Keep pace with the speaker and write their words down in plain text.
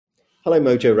Hello,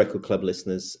 MOJO Record Club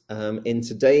listeners. In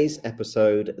today's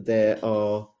episode, there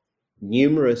are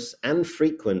numerous and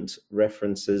frequent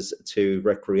references to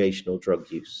recreational drug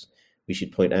use. We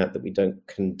should point out that we don't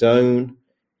condone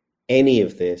any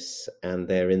of this, and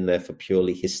they're in there for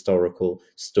purely historical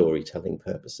storytelling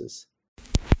purposes.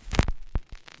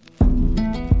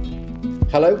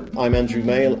 Hello, I'm Andrew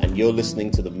Mail, and you're listening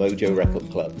to the MOJO Record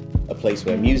Club, a place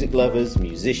where music lovers,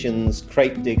 musicians,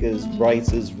 crate diggers,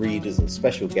 writers, readers, and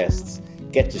special guests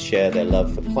get to share their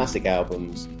love for classic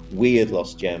albums, weird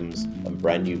lost gems, and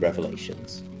brand new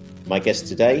revelations. My guests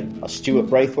today are Stuart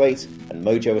Braithwaite and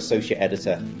MOJO Associate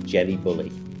Editor Jenny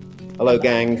Bulley. Hello,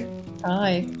 gang.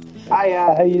 Hi.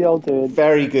 Hiya, how you all doing?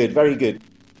 Very good, very good.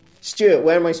 Stuart,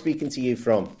 where am I speaking to you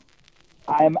from?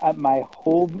 I'm at my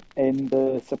home in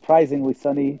the surprisingly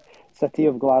sunny city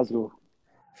of Glasgow.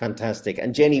 Fantastic.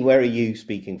 And Jenny, where are you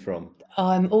speaking from?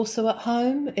 I'm also at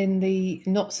home in the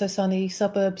not-so-sunny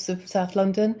suburbs of South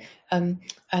London. And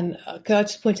could I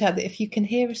just point out that if you can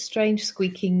hear a strange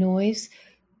squeaking noise,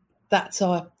 that's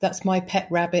my pet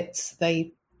rabbits.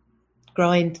 They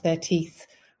grind their teeth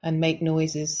and make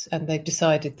noises, and they've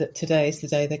decided that today is the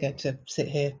day they're going to sit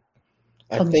here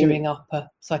conjuring up a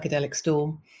psychedelic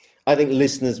storm. I think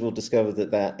listeners will discover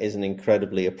that is an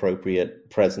incredibly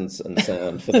appropriate presence and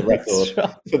sound for the record,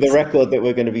 right. For the record that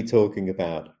we're going to be talking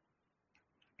about.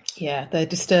 Yeah, they're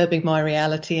disturbing my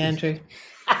reality, Andrew.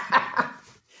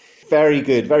 Very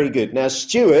good, very good. Now,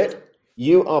 Stuart,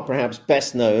 you are perhaps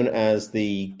best known as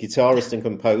the guitarist and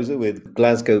composer with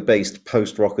Glasgow-based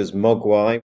post-rockers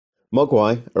Mogwai.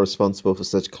 Mogwai are responsible for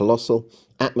such colossal,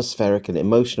 atmospheric and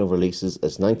emotional releases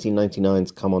as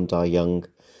 1999's Come On Die Young,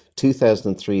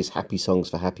 2003's Happy Songs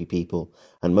for Happy People,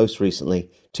 and most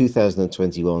recently,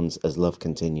 2021's As Love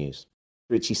Continues.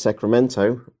 Ritchie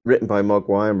Sacramento, written by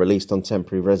Mogwai and released on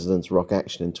Temporary Residence Rock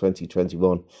Action in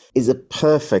 2021, is a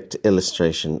perfect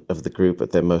illustration of the group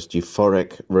at their most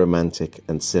euphoric, romantic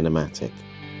and cinematic.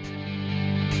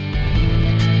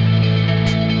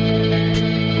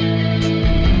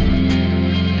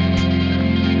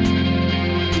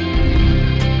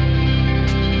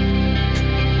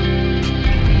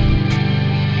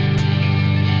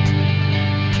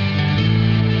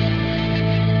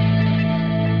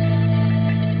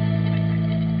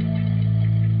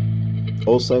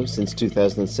 Also, since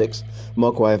 2006,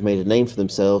 Mogwai have made a name for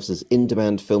themselves as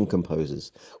in-demand film composers,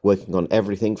 working on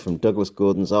everything from Douglas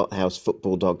Gordon's art house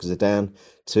football dog Zidane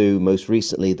to, most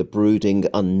recently, the brooding,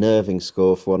 unnerving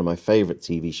score for one of my favourite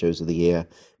TV shows of the year,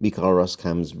 Mikael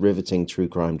Roskam's riveting true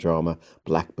crime drama,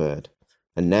 Blackbird.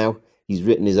 And now, he's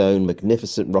written his own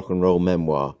magnificent rock and roll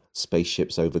memoir,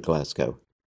 Spaceships Over Glasgow.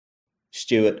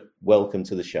 Stuart, welcome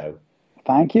to the show.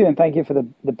 Thank you, and thank you for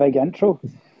the big intro.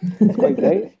 It's quite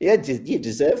great. Yeah, you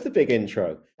deserve the big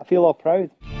intro. I feel all proud.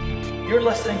 You're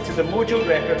listening to the MOJO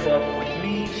Record Club with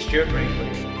me, Stuart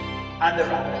Braithwaite, and the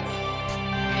Rabbits.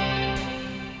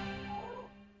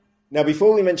 Now,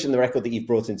 before we mention the record that you've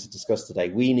brought in to discuss today,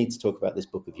 we need to talk about this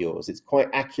book of yours. It's quite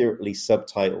accurately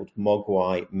subtitled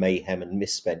Mogwai, Mayhem and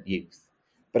Misspent Youth.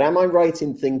 But am I right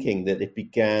in thinking that it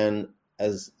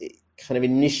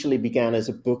initially began as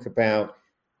a book about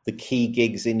the key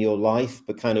gigs in your life,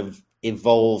 but kind of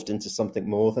evolved into something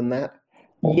more than that?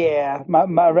 Yeah,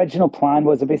 my original plan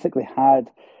was I basically had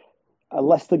a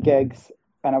list of gigs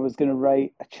and I was going to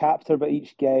write a chapter about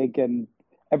each gig and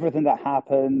everything that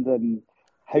happened and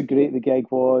how great the gig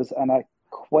was. And I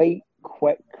quite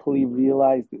quickly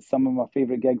realised that some of my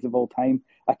favourite gigs of all time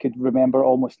I could remember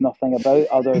almost nothing about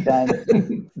other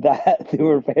than that they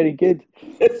were very good.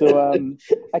 So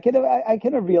I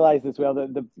kind of realised as well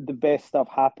that the best stuff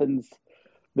happens.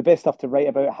 The best stuff to write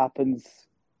about happens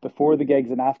before the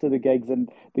gigs and after the gigs, and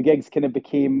the gigs kind of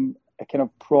became a kind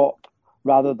of prop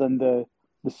rather than the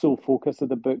sole focus of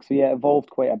the book. So yeah, it evolved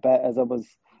quite a bit as I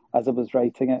was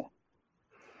writing it.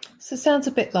 So it sounds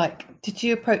a bit like, did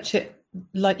you approach it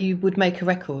like you would make a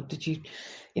record? Did you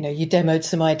demoed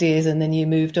some ideas and then you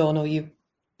moved on, or you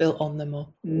built on them? Or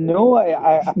no,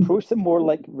 I approached it more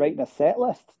like writing a set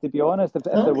list, to be honest. If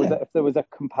there was a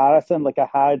comparison, like I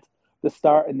had the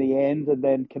start and the end, and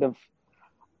then kind of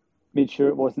made sure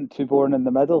it wasn't too boring in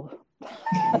the middle.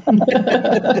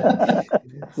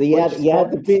 So you had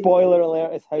the spoiler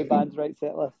alert is how bands write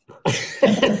set lists.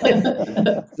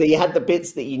 So you had the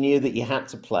bits that you knew that you had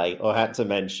to play or had to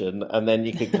mention, and then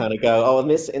you could kind of go, oh, in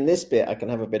this bit I can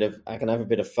have a bit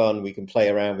of fun. We can play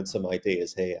around with some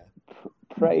ideas here.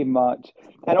 Pretty much,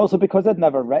 and also because I'd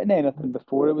never written anything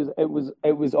before,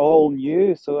 it was all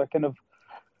new. So I kind of,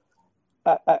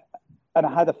 and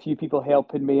I had a few people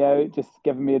helping me out, just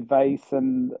giving me advice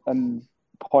and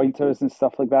pointers and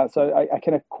stuff like that. So I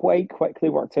kind of quite quickly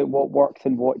worked out what worked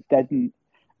and what didn't.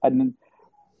 And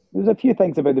there's a few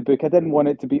things about the book. I didn't want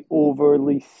it to be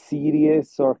overly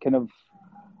serious or kind of,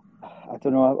 I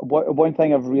don't know. One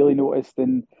thing I've really noticed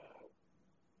in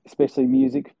especially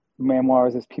music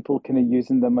memoirs is people kind of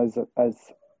using them as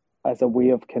a way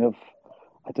of kind of,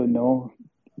 I don't know,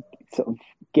 sort of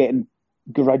getting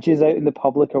grudges out in the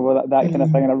public or that kind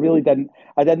of thing. And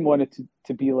I didn't want it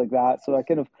to be like that. So I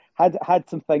kind of had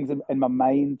some things in my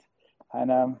mind,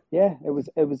 and it was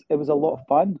a lot of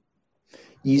fun.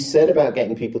 You said about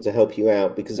getting people to help you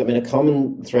out, because I mean, a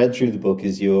common thread through the book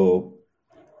is your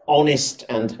honest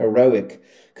and heroic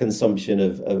consumption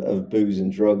of booze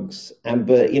and drugs.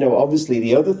 But, you know, obviously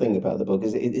the other thing about the book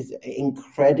is it's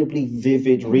incredibly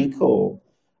vivid recall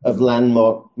of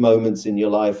landmark moments in your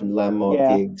life and landmark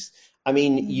gigs. I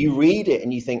mean, you read it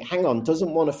and you think, hang on,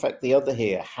 doesn't one affect the other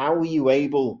here? How were you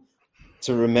able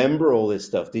to remember all this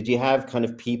stuff? Did you have kind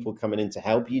of people coming in to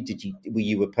help you? Were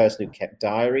you a person who kept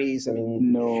diaries? I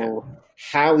mean, no.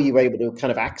 How were you able to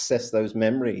kind of access those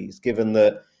memories, given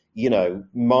that, you know,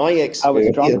 my experience... I was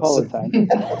drunk all the time.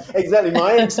 Exactly.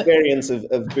 My experience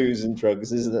of booze and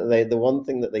drugs is that the one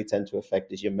thing that they tend to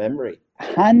affect is your memory.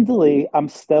 Handily, I'm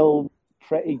still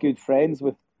pretty good friends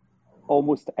with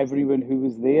almost everyone who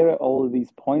was there at all of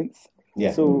these points.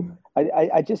 Yeah. So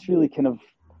I just really kind of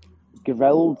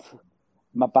grilled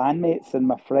my bandmates and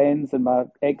my friends and my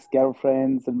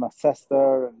ex-girlfriends and my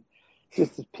sister and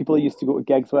just people I used to go to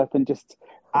gigs with, and just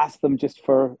asked them just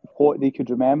for what they could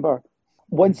remember.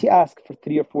 Once you ask for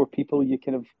 3 or 4 people, you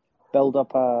kind of build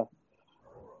up a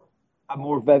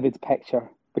more vivid picture,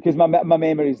 because my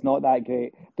memory is not that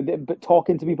great. But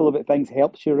talking to people about things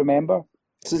helps you remember.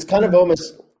 So it's kind of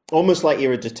almost like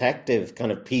you're a detective,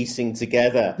 kind of piecing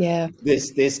together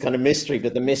this kind of mystery,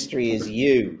 but the mystery is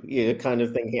you're kind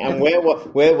of thinking, and where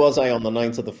was I on the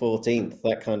 9th or the 14th,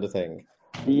 that kind of thing.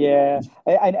 Yeah,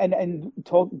 and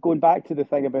going back to the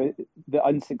thing about the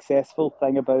unsuccessful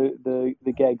thing about the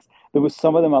gigs, there was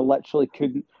some of them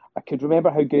I could remember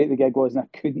how great the gig was, and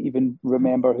I couldn't even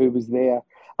remember who was there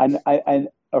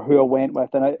or who I went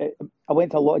with. And I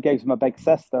went to a lot of gigs with my big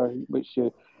sister, which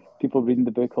people reading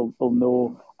the book will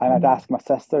know. And I'd ask my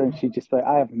sister, and she'd just be like,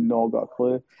 I have not got a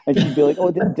clue. And she'd be like, oh,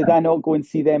 did I not go and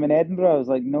see them in Edinburgh? I was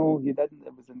like, no, you didn't.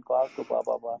 It was in Glasgow, blah,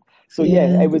 blah, blah. So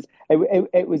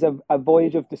it was a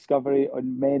voyage of discovery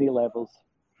on many levels.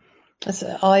 That's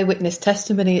an eyewitness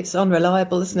testimony. It's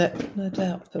unreliable, isn't it? No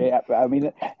doubt. Yeah, I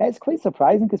mean, it's quite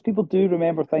surprising because people do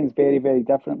remember things very, very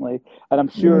differently. And I'm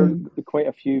sure quite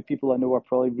a few people I know are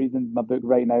probably reading my book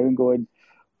right now and going,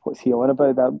 what's he on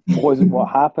about? That wasn't what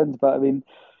happened. But I mean,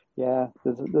 yeah,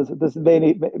 there's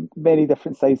many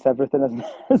different sides to everything,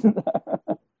 isn't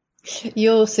there?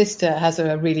 Your sister has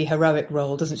a really heroic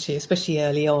role, doesn't she? Especially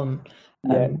early on.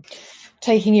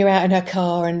 Taking you out in her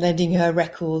car and lending her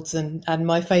records. And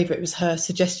my favourite was her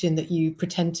suggestion that you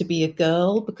pretend to be a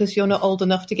girl because you're not old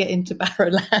enough to get into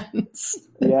Barrowlands.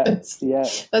 Yeah.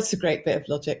 That's a great bit of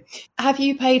logic. Have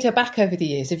you paid her back over the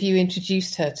years? Have you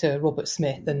introduced her to Robert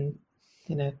Smith and,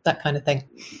 you know, that kind of thing?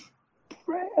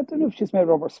 I don't know if she's met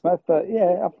Robert Smith, but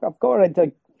yeah, I've got her into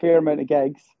a fair amount of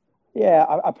gigs. Yeah,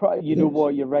 I probably, you know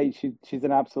what, you're right. She's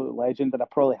an absolute legend, and I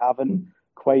probably haven't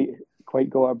quite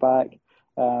got her back.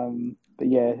 But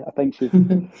yeah, I think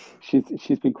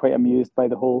she's been quite amused by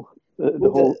the whole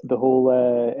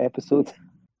episode.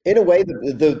 In a way,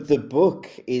 the book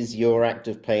is your act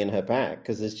of paying her back,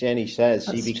 because as Jenny says,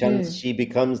 she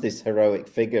becomes this heroic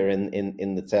figure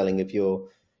in the telling of your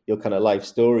kind of life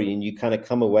story, and you kind of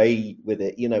come away with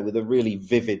it, you know, with a really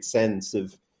vivid sense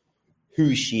of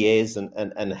who she is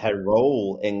and her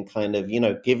role in kind of, you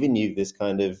know, giving you this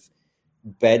kind of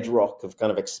bedrock of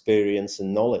kind of experience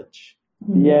and knowledge.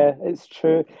 Yeah, it's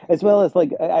true. As well as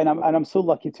like, and I'm so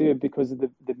lucky too because of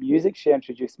the music she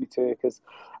introduced me to, because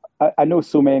I know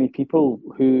so many people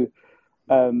who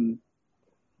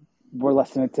were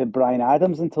listening to Bryan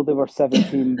Adams until they were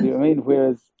 17. Do you know what I mean?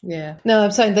 Whereas, yeah, no,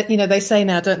 I'm saying that, you know, they say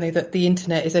now, don't they, that the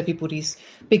internet is everybody's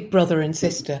big brother and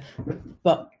sister,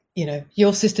 but you know,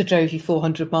 your sister drove you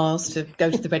 400 miles to go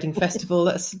to the Reading Festival.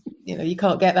 That's, you know, you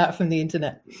can't get that from the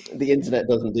internet. The internet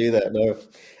doesn't do that, no.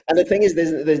 And the thing is,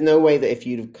 there's no way that if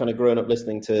you'd have kind of grown up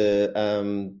listening to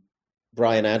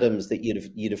Bryan Adams, that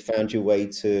you'd have found your way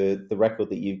to the record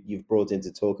that you've brought in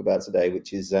to talk about today,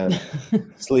 which is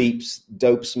Sleep's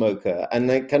Dopesmoker. And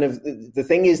then kind of the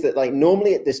thing is that, like,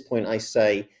 normally at this point I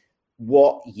say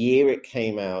what year it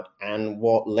came out and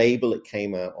what label it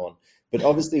came out on. But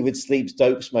obviously with Sleep's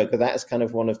Dopesmoker, that's kind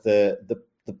of one of the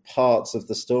parts of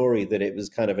the story, that it was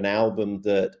kind of an album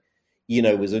that,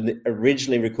 was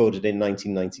originally recorded in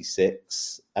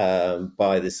 1996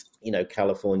 by this,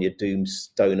 California doom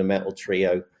stoner metal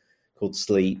trio called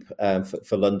Sleep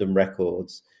for London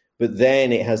Records. But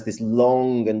then it has this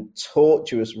long and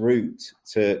tortuous route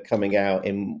to coming out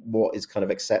in what is kind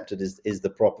of accepted as the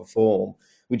proper form,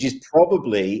 which is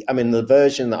probably, the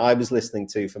version that I was listening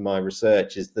to for my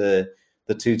research is the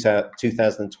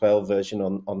 2012 version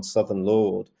on Southern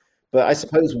Lord. But I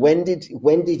suppose when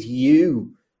did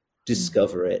you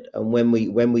discover it, and when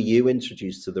were you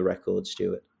introduced to the record,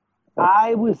 Stuart?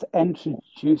 I was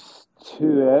introduced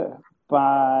to it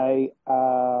by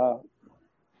a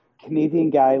Canadian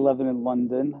guy living in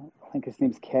London. I think his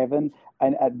name's Kevin,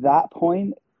 and at that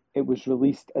point it was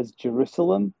released as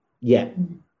Jerusalem. Yeah.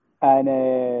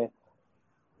 And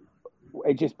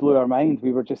it just blew our mind.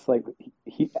 We were just like,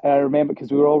 I remember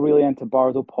because we were all really into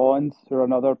Bardo Pond, who are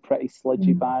another pretty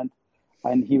sludgy band.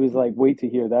 And he was like, wait to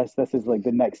hear this. This is like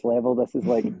the next level. This is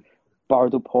like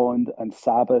Bardo Pond and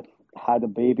Sabbath had a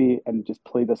baby and just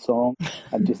played a song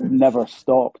and just never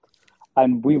stopped.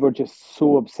 And we were just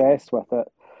so obsessed with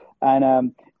it.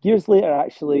 And years later,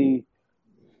 actually,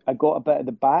 I got a bit of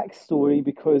the backstory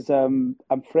because I'm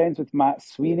friends with Matt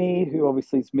Sweeney, who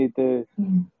obviously has made the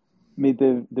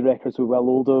records with Will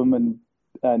Oldham and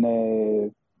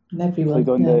everyone played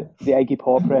on the Iggy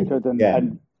Pop record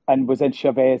and was in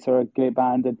Chavez, or a great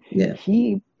band. And I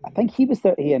think he was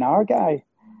their A&R guy.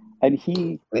 And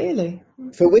he really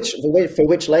for which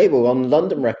label? On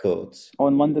London Records.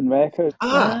 On London Records.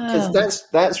 Because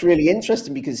that's really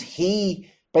interesting, because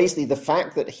he basically, the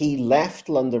fact that he left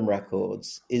London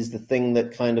Records is the thing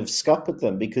that kind of scuppered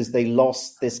them, because they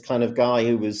lost this kind of guy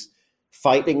who was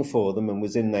fighting for them and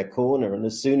was in their corner. And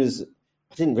as soon as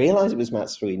I didn't realize it was Matt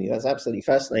Sweeney. That's absolutely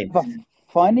fascinating.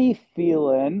 A funny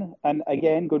feeling, and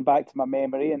again going back to my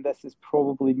memory, and this is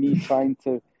probably me trying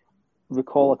to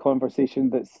recall a conversation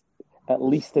that's at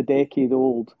least a decade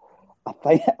old.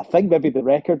 I think maybe the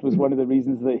record was one of the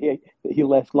reasons that he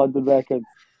left London Records.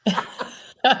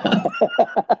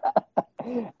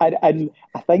 and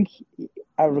I think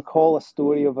I recall a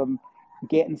story of him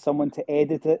getting someone to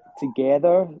edit it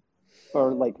together,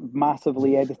 or like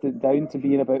massively edit it down to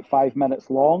being about 5 minutes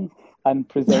long and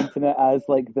presenting it as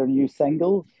like their new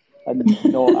single, and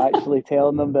not actually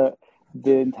telling them that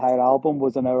the entire album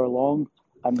was an hour long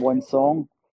and one song.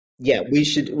 Yeah, we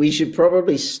should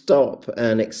probably stop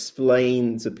and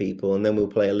explain to people, and then we'll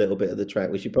play a little bit of the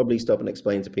track. We should probably stop and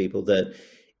explain to people that,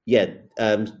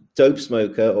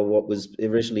 Dopesmoker, or what was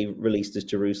originally released as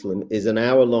Jerusalem, is an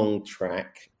hour-long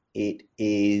track. It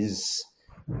is,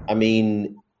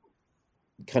 kind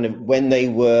of when they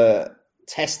were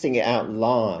testing it out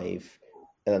live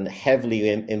and heavily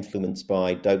influenced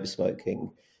by dope smoking,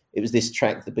 it was this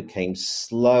track that became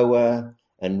slower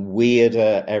and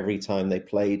weirder every time they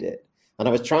played it. And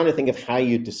I was trying to think of how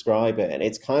you'd describe it. And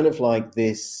it's kind of like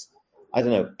this,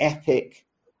 epic,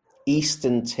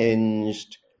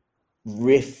 Eastern-tinged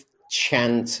riff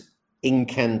chant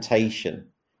incantation.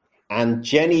 And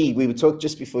Jenny, we were talking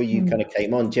just before you kind of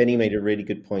came on, Jenny made a really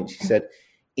good point. She said,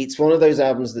 it's one of those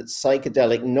albums that's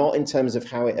psychedelic, not in terms of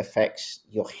how it affects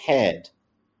your head,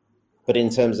 but in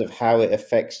terms of how it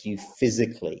affects you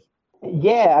physically.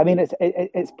 Yeah,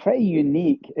 it's pretty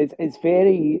unique. It's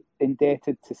very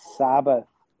indebted to Sabbath,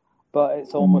 but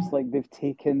it's almost like they've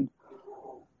taken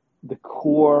the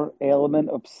core element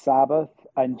of Sabbath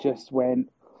and just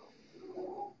went,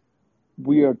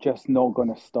 we are just not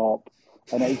going to stop.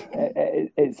 And it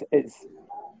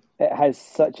has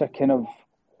such a kind of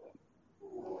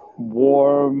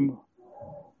warm,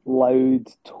 loud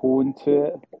tone to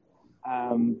it.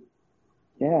 I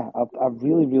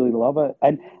really, really love it.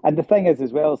 And the thing is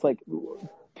as well, it's like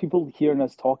people hearing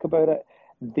us talk about it,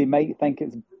 they might think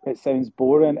it sounds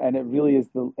boring, and it really is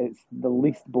it's the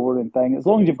least boring thing. As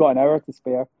long as you've got an hour to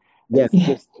spare,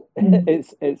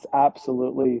 it's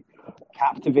absolutely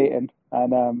captivating.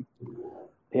 And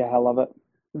I love it.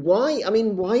 Why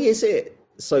is it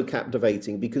so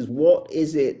captivating? Because what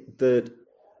is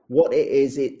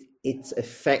its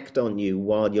effect on you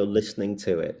while you're listening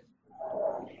to it?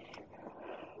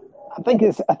 I think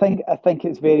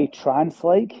it's very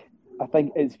trance-like. I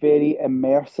think it's very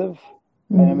immersive.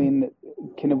 And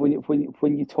kind of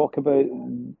when you talk about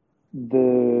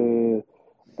the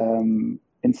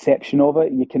inception of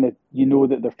it, you know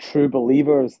that they're true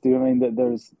believers. Do you know what I mean? That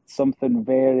there's something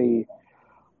very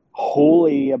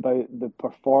holy about the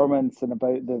performance and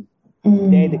about the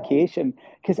dedication.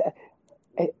 Because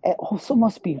it also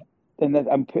must be, and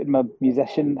I'm putting my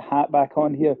musician hat back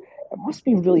on here, it must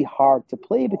be really hard to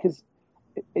play, because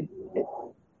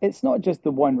it's not just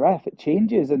the one riff, it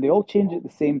changes, and they all change at the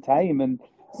same time, and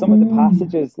some of the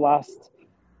passages last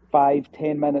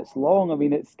 5-10 minutes long. I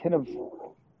mean, it's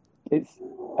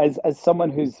as someone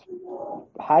who's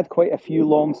had quite a few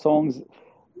long songs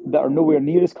that are nowhere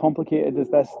near as complicated as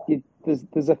this,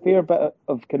 there's a fair bit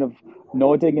of kind of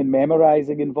nodding and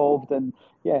memorizing involved, and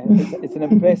it's an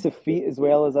impressive feat as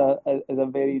well as a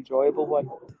very enjoyable one.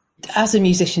 As a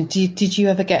musician, did you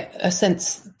ever get a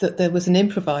sense that there was an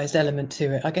improvised element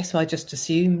to it? I guess I just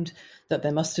assumed that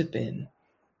there must have been,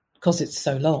 because it's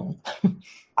so long.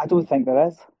 I don't think there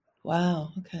is.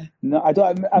 Wow. Okay. No, I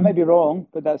don't. I might be wrong,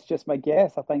 but that's just my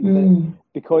guess. I think that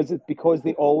because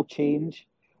they all change,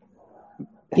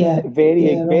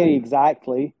 very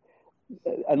exactly,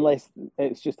 unless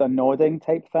it's just a nodding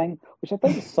type thing, which I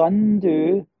think Sun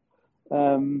do.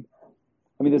 I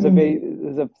mean,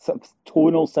 there's a sort of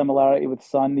tonal similarity with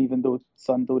Sun, even though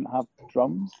Sun don't have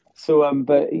drums. So,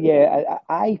 but yeah,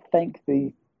 I think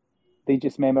they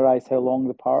just memorized how long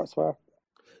the parts were.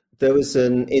 There was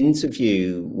an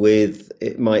interview with,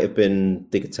 it might have been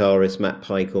the guitarist Matt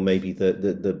Pike or maybe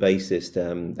the bassist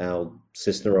Al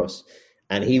Cisneros,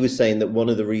 and he was saying that one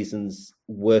of the reasons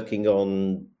working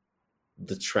on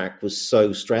the track was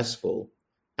so stressful,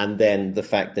 and then the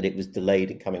fact that it was delayed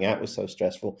and coming out was so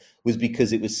stressful, was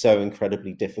because it was so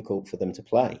incredibly difficult for them to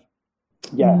play.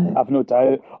 Yeah, I've no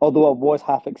doubt. Although I was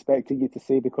half expecting you to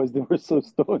say because they were so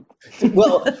stoned.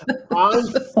 Well, I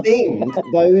think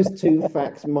those two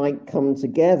facts might come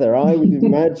together. I would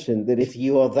imagine that if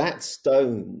you are that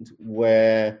stoned,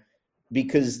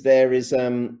 because there's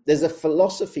a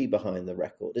philosophy behind the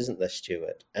record, isn't there,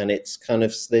 Stuart? And it's kind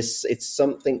of this. It's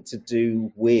something to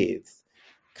do with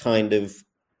kind of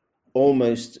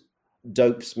almost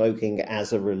dope smoking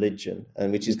as a religion,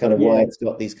 and which is kind of why it's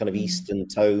got these kind of Eastern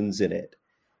tones in it.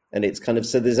 And it's kind of,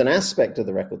 so there's an aspect of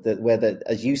the record where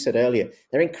as you said earlier,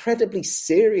 they're incredibly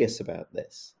serious about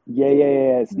this. Yeah.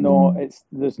 It's not.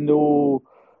 There's no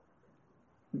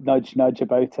nudge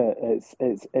about it.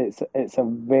 It's a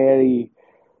very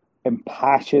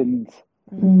impassioned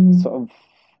sort of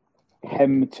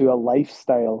hymn to a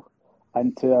lifestyle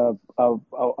and to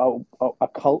a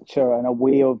culture and a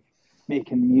way of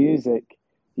making music,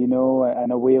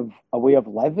 and a way of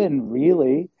living,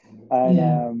 really.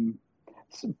 And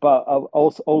but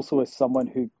also as someone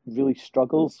who really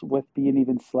struggles with being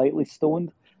even slightly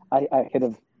stoned, I kind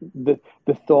of the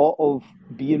thought of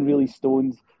being really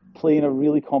stoned, playing a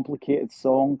really complicated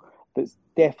song that's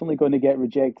definitely going to get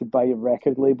rejected by a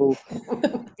record label,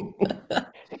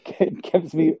 it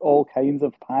gives me all kinds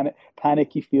of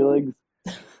panicky feelings.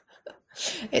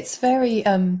 It's very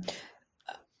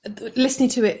listening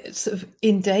to it sort of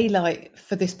in daylight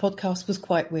for this podcast was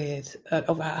quite weird. I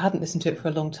hadn't listened to it for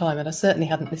a long time, and I certainly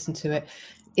hadn't listened to it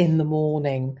in the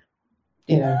morning,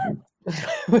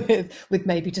 with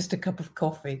maybe just a cup of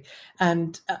coffee.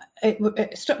 And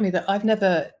it struck me that I've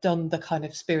never done the kind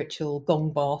of spiritual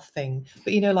gong bath thing,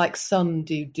 but like Sun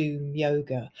do doom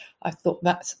yoga. I thought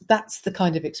that's the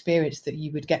kind of experience that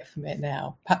you would get from it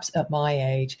now, perhaps at my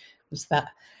age, was that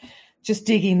just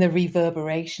digging the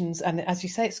reverberations. And as you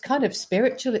say, it's kind of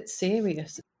spiritual, it's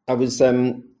serious. I was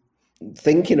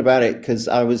thinking about it because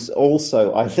I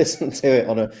listened to it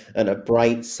on a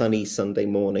bright, sunny Sunday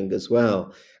morning as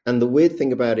well. And the weird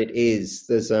thing about it is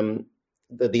there's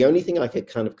the only thing I could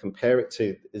kind of compare it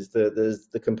to is there's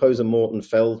the composer Morton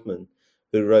Feldman,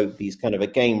 who wrote these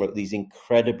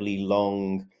incredibly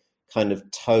long kind of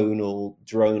tonal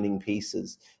droning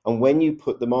pieces. And when you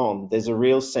put them on, there's a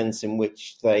real sense in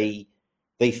which they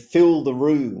fill the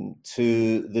room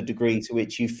to the degree to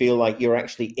which you feel like you're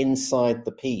actually inside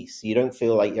the piece. You don't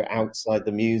feel like you're outside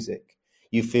the music.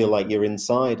 You feel like you're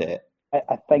inside it.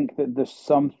 I think that there's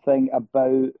something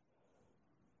about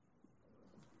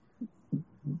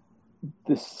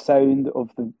the sound of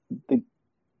the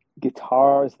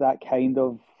guitars, that kind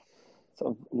of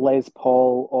sort of Les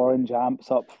Paul orange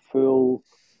amps up full,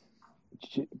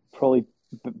 probably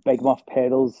big muff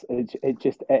pedals. It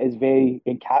is very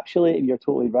encapsulating. You're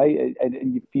totally right,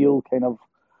 and you feel kind of,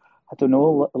 I don't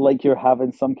know, like you're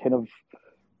having some kind of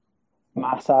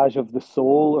massage of the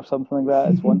soul or something like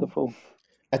that. It's wonderful.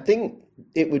 I think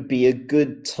it would be a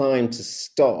good time to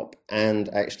stop and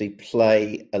actually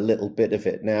play a little bit of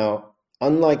it. Now,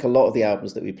 unlike a lot of the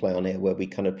albums that we play on here, where we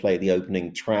kind of play the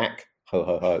opening track, ho,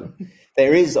 ho, ho,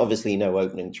 there is obviously no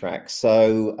opening track.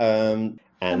 So,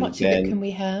 how much of it can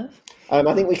we have?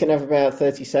 I think we can have about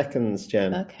 30 seconds,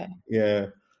 Jen. Okay. Yeah.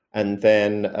 And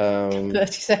then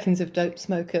 30 seconds of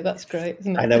Dopesmoker. That's great,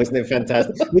 isn't it? I know, isn't it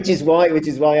fantastic? which is why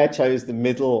I chose the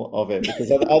middle of it,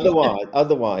 because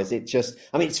otherwise it just,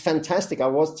 I mean, it's fantastic. I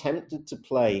was tempted to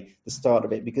play the start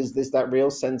of it because there's that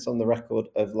real sense on the record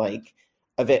of like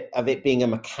of it being a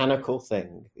mechanical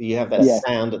thing. You have that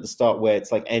sound at the start where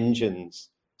it's like engines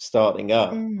starting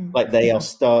up, like they are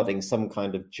starting some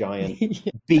kind of giant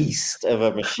beast of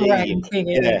a machine.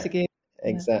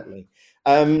 Exactly.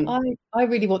 I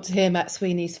really want to hear Matt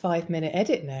Sweeney's 5-minute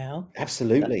edit now.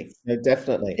 Absolutely. No,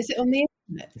 definitely. Is it on the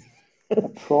internet?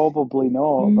 Probably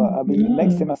not, but I mean,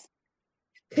 next time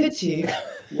could you?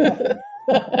 Yeah.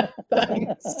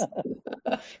 Thanks.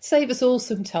 Save us all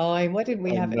some time. Why didn't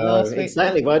we have it last week?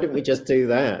 Exactly. Why didn't we just do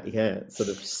that? Yeah, sort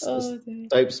of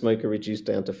Dopesmoker reduced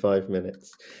down to 5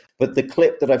 minutes. But the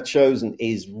clip that I've chosen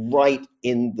is right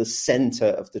in the center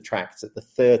of the track. It's at the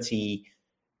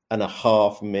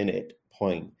 30.5-minute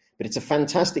point. But it's a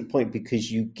fantastic point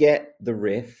because you get the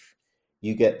riff,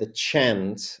 you get the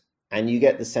chant, and you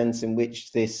get the sense in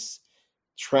which this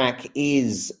track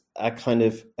is a kind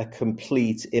of a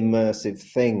complete immersive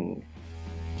thing.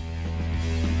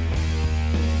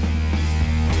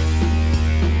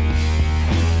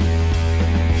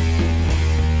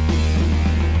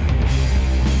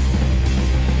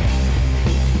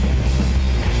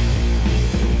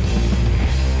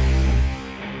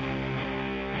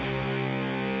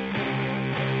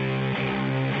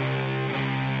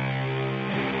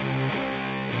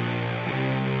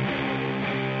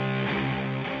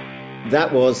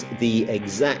 That was the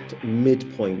exact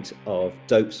midpoint of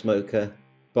Dopesmoker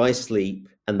by Sleep,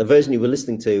 and the version you were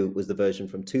listening to was the version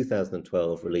from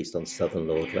 2012 released on Southern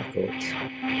Lord Records.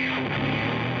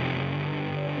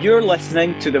 You're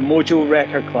listening to the MOJO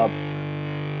Record Club.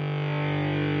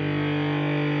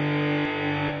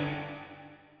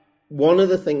 One of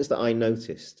the things that I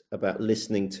noticed about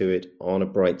listening to it on a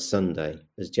bright Sunday,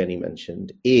 as Jenny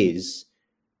mentioned, is,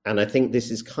 and I think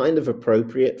this is kind of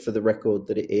appropriate for the record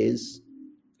that it is,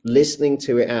 listening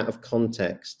to it out of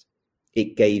context,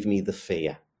 it gave me the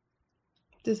fear.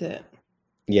 Does it?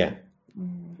 Yeah.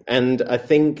 And I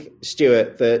think,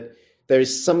 Stuart, that there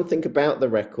is something about the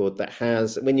record that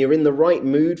has, when you're in the right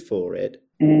mood for it,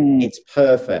 it's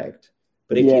perfect.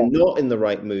 But if you're not in the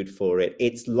right mood for it,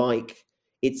 it's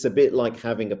a bit like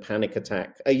having a panic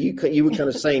attack. You were kind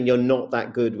of saying you're not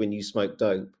that good when you smoke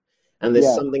dope. And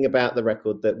there's something about the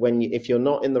record that if you're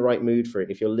not in the right mood for it,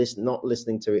 if you're not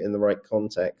listening to it in the right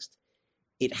context,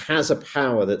 it has a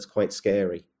power that's quite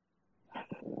scary.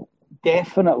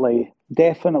 Definitely.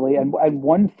 And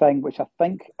one thing which I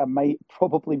think I might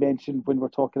probably mention when we're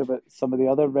talking about some of the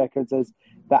other records is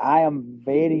that I am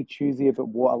very choosy about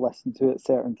what I listen to at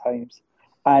certain times.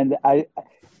 And I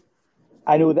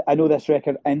know this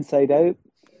record inside out,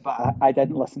 but I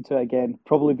didn't listen to it again,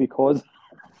 probably because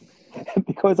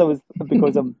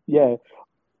I'm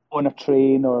on a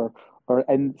train or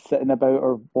in sitting about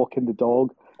or walking the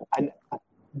dog. And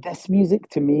this music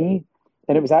to me,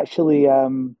 and it was actually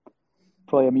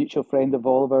probably a mutual friend of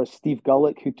Oliver, Steve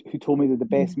Gullick, who told me that the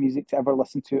best music to ever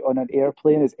listen to on an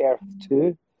airplane is Earth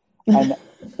 2.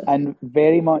 And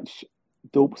very much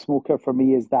Dopesmoker for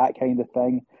me is that kind of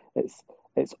thing. It's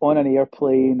on an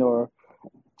airplane or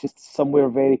just somewhere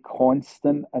very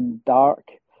constant and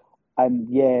dark. And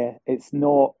it's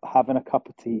not having a cup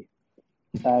of tea,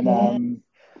 and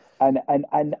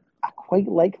I quite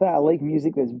like that. I like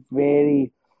music that's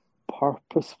very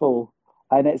purposeful,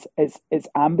 and it's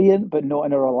ambient, but not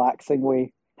in a relaxing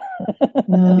way.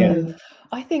 No,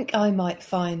 I think I might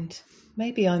find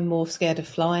maybe I'm more scared of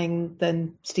flying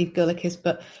than Steve Gullick is,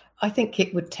 but I think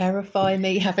it would terrify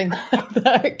me having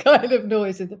that kind of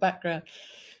noise in the background.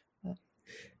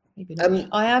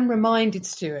 I am reminded,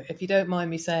 Stuart, if you don't mind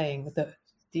me saying, that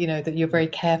that you're very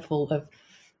careful of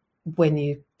when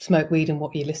you smoke weed and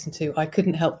what you listen to. I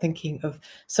couldn't help thinking of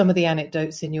some of the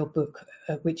anecdotes in your book,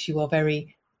 which you are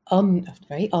very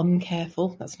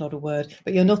uncareful. That's not a word,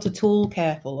 but you're not at all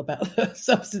careful about the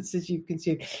substances you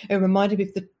consume. It reminded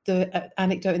me of the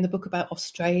anecdote in the book about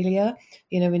Australia.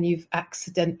 When you've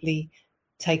accidentally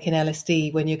taken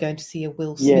LSD when you're going to see a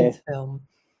Will Smith film.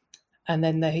 And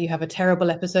then you have a terrible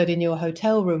episode in your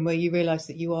hotel room where you realise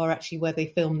that you are actually where they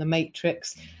filmed The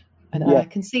Matrix. And I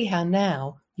can see how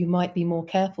now you might be more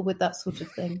careful with that sort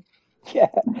of thing.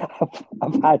 Yeah,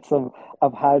 I've had some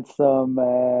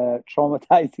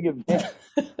traumatizing events.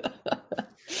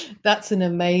 That's an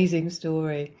amazing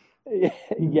story.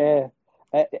 Yeah,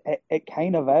 it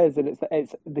kind of is, and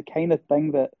it's the kind of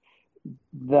thing that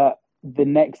the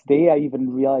next day I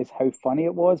even realised how funny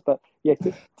it was. But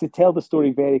to tell the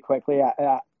story very quickly,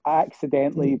 I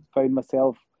accidentally found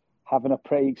myself having a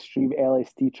pretty extreme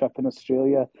LSD trip in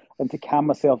Australia, and to calm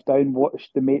myself down,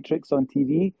 watched The Matrix on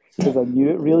TV because I knew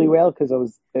it really well because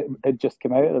it had just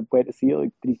come out and I went to see it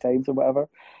like 3 times or whatever.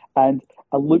 And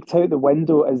I looked out the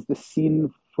window as the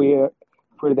scene where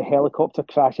where the helicopter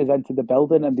crashes into the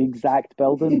building and the exact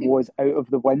building was out of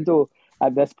the window.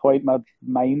 At this point, my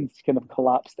mind kind of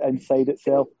collapsed inside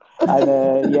itself.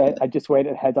 And I just went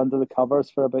and hid under the covers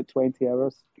for about 20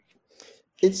 hours.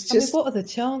 It's just, what are the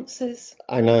chances?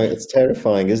 I know, it's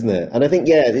terrifying, isn't it? And I think,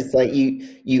 it's like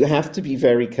you have to be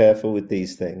very careful with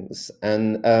these things.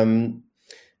 And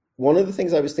one of the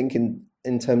things I was thinking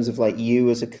in terms of like you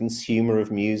as a consumer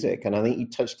of music, and I think you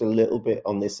touched a little bit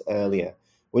on this earlier,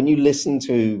 when you listen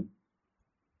to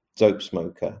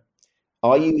Dopesmoker,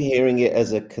 are you hearing it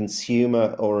as a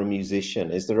consumer or a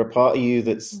musician? Is there a part of you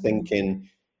that's thinking,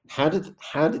 how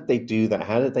did they do that?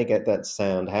 How did they get that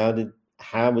sound?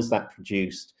 How was that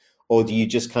produced? Or do you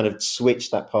just kind of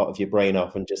switch that part of your brain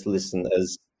off and just listen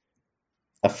as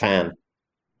a fan?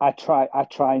 I try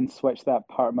and switch that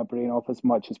part of my brain off as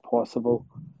much as possible.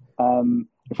 In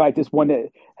fact, it's one that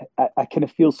I kind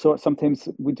of feel sometimes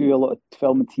we do a lot of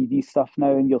film and TV stuff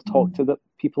now, and you'll talk to the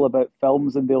people about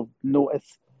films and they'll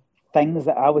notice things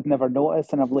that I would never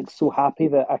notice, and I'm like so happy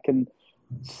that I can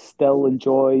still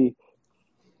enjoy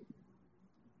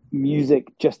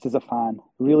music just as a fan.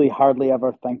 Really hardly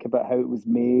ever think about how it was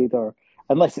made, or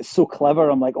unless it's so clever,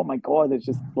 I'm like, oh my God, it's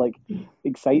just like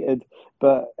excited.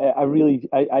 But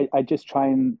I just try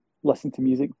and listen to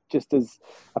music just as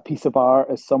a piece of art,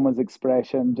 as someone's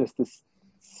expression, just as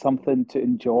something to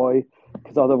enjoy.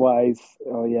 Because otherwise,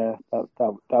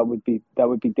 that would be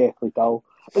deathly dull.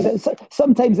 But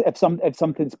sometimes if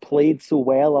something's played so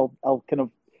well, I'll kind of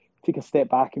take a step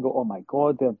back and go, oh my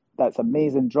God, that's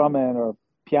amazing drumming or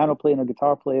piano playing or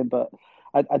guitar playing. But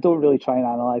I don't really try and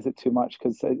analyze it too much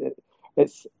because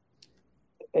it's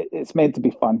meant to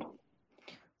be fun.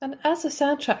 And as a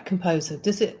soundtrack composer,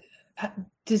 does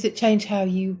it change how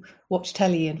you watch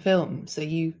telly and film? So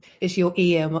is your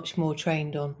ear much more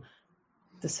trained on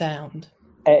the sound?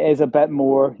 It is a bit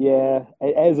more, yeah.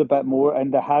 It is a bit more,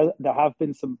 and there have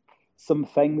been some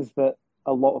things that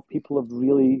a lot of people have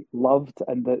really loved,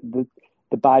 and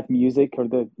the bad music or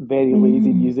the very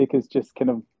lazy music is just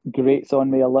kind of grates on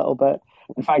me a little bit.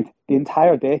 In fact, the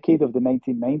entire decade of the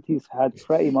 1990s had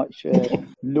pretty much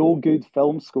no good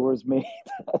film scores made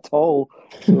at all.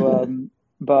 So,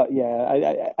 but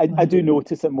yeah, I do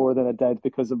notice it more than I did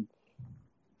because I'm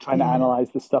trying to analyze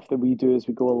the stuff that we do as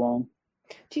we go along.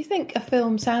 Do you think a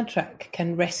film soundtrack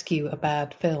can rescue a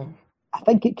bad film? I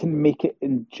think it can make it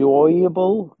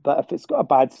enjoyable, but if it's got a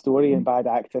bad story and bad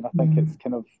acting, I think it's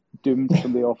kind of doomed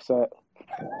from the offset.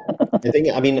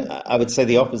 I would say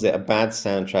the opposite. A bad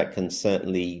soundtrack can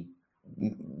certainly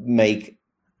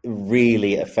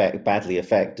badly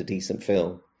affect a decent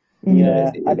film.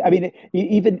 Yeah, I mean,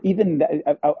 even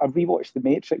I rewatched The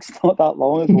Matrix not that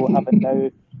long ago, having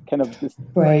now kind of just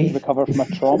recovered from a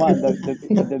trauma.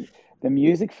 And the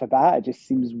music for that, it just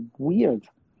seems weird,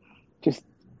 just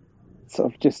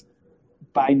sort of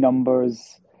by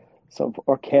numbers, sort of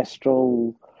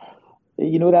orchestral.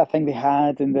 You know that thing they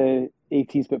had in the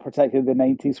 80s, but particularly the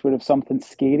 90s, where if something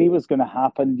scary was going to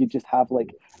happen, you just have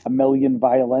like a million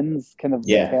violins kind of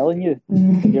telling you.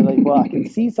 And you're like, well, I can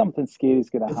see something scary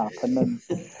is going to happen.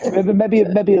 And maybe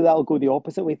that'll go the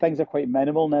opposite way. Things are quite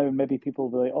minimal now, and maybe people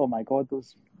will be like, oh my God,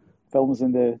 those films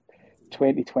in the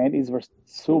 2020s were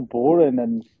so boring,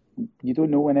 and you don't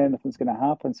know when anything's going to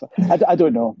happen. So I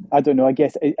don't know. I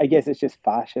guess it's just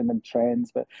fashion and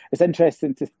trends, but it's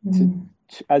interesting to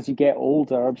as you get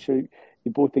older, I'm sure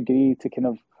you both agree, to kind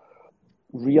of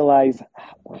realize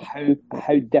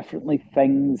how differently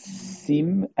things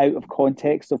seem out of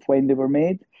context of when they were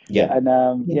made. Yeah. And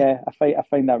I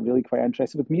find that really quite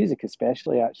interesting with music,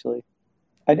 especially actually.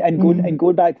 And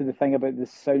going back to the thing about the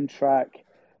soundtrack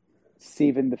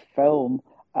saving the film,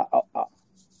 I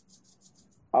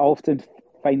often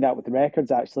find that with records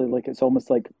actually, like it's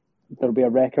almost like there'll be a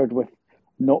record with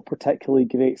not particularly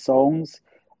great songs,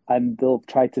 and they'll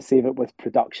try to save it with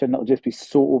production. It'll just be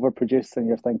so overproduced, and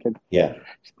you're thinking,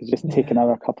 just taken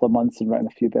another couple of months and written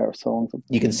a few better songs.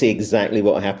 You can see exactly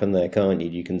what happened there, can't you?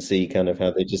 You can see kind of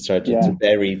how they just tried to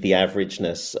bury the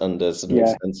averageness under sort of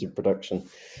expensive production.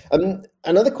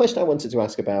 Another question I wanted to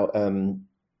ask about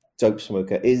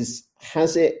Dopesmoker is,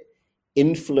 has it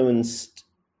influenced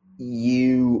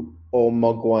you or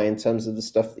Mogwai in terms of the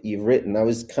stuff that you've written?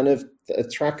 A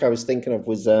track I was thinking of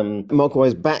was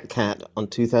Mogwai's Batcat on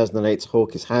 2008's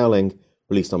Hawk is Howling,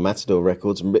 released on Matador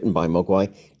Records and written by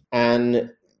Mogwai, and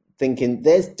thinking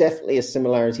there's definitely a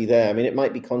similarity there. I mean, it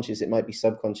might be conscious, it might be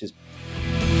subconscious.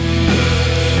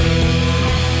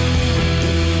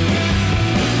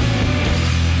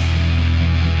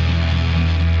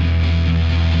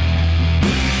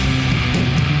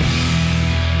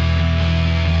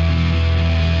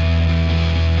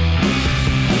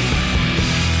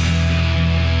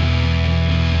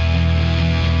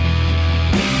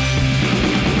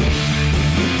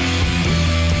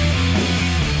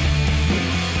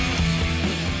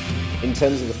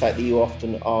 terms of the fact that you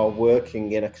often are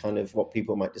working in a kind of what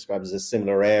people might describe as a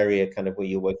similar area, kind of where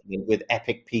you're working with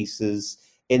epic pieces,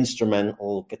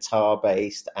 instrumental,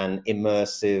 guitar-based, and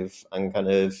immersive and kind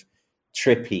of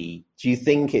trippy. Do you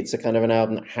think it's a kind of an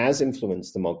album that has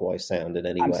influenced the Mogwai sound in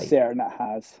any way? I'm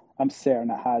certain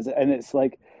it has. And it's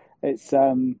like, it's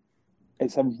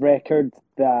a record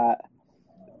that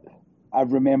I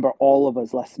remember all of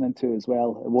us listening to as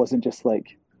well. It wasn't just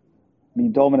like me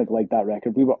and Dominic liked that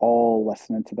record. We were all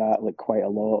listening to that like quite a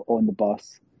lot on the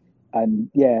bus.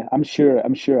 And yeah, I'm sure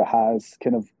it has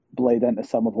kind of bled into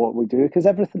some of what we do, because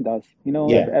everything does, you know.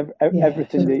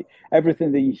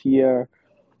 Everything that you hear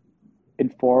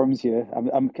informs you.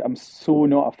 I'm so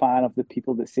not a fan of the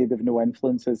people that say they've no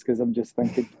influences, because I'm just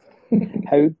thinking,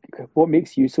 what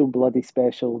makes you so bloody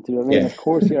special? Do you know what I mean?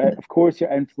 Of course you're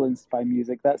influenced by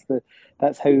music.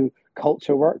 That's how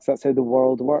culture works. That's how the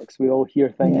world works. We all hear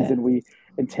things and we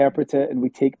interpret it, and we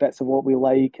take bits of what we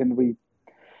like and we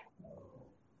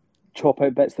chop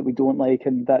out bits that we don't like,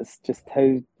 and that's just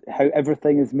how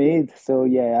everything is made. So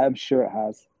yeah, I'm sure it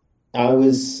has. I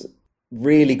was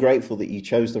really grateful that you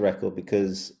chose the record,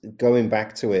 because going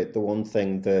back to it, the one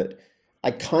thing that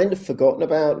I kind of forgotten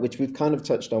about, which we've kind of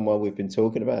touched on while we've been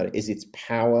talking about it, is its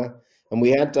power. And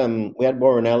we had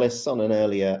Warren Ellis on an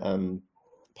earlier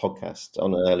podcast,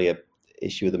 on an earlier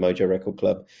issue of the MOJO Record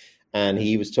Club, and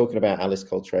he was talking about Alice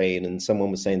Coltrane, and someone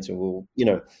was saying to him, well, you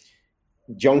know,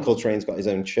 John Coltrane's got his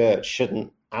own church.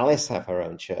 Shouldn't Alice have her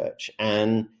own church?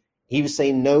 And he was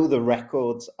saying, no, the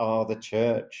records are the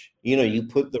church. You know, you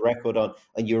put the record on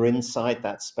and you're inside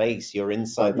that space. You're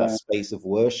inside that space of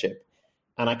worship.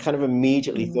 And I kind of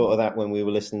immediately thought of that when we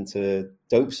were listening to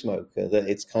Dopesmoker, that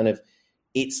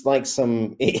it's like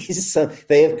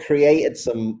they have created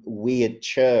some weird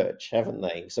church, haven't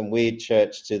they? Some weird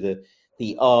church to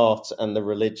the art and the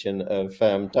religion of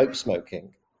dope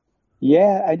smoking.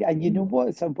 Yeah, and you know what?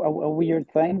 It's a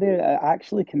weird thing there. I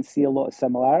actually can see a lot of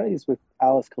similarities with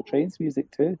Alice Coltrane's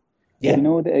music too. Yeah. You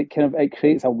know, that it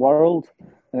creates a world,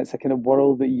 and it's a kind of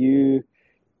world that you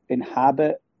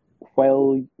inhabit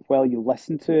while you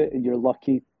listen to it, and you're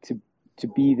lucky to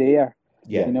be there.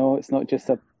 Yeah. You know, it's not just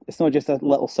a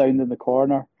little sound in the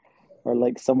corner, or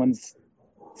like someone's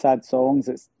sad songs.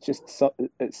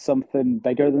 It's something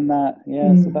bigger than that.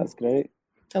 Yeah, so that's great.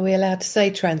 Are we allowed to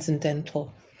say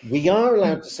transcendental? We are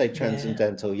allowed to say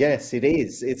transcendental. Yeah. Yes, it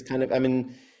is. It's kind of, I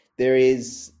mean, there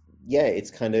is, it's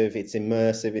kind of, it's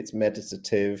immersive, it's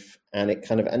meditative, and it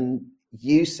kind of, and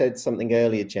you said something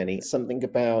earlier, Jenny, something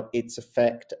about its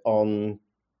effect on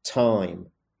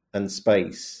time and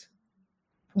space.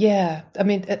 Yeah, I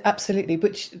mean, absolutely,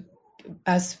 which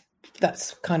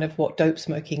that's kind of what dope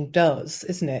smoking does,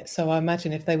 isn't it? So I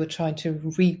imagine if they were trying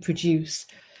to reproduce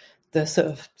the sort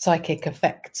of psychic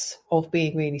effects of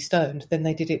being really stoned, then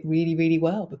they did it really, really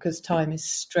well, because time is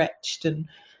stretched and,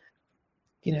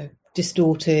 you know,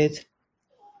 distorted.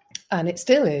 And it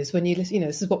still is when you listen, you know,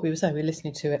 this is what we were saying, we're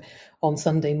listening to it on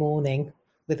Sunday morning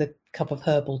with a cup of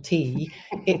herbal tea.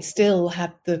 It still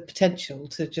had the potential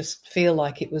to just feel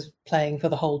like it was playing for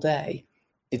the whole day.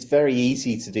 It's very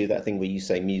easy to do that thing where you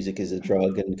say music is a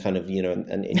drug, and kind of, you know,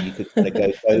 and you could kind of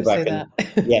go back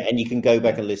and you can go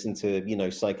back and listen to, you know,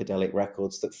 psychedelic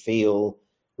records that feel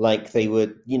like they were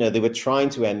trying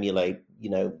to emulate, you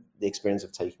know, the experience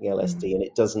of taking LSD, and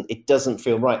it doesn't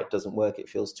feel right. It doesn't work. It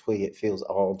feels twee. It feels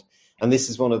odd. And this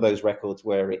is one of those records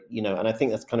where it, you know, and I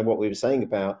think that's kind of what we were saying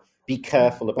about, be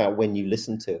careful about when you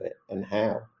listen to it and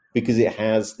how, because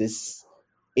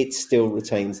it still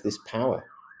retains this power.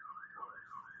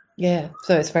 Yeah,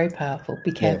 so it's very powerful.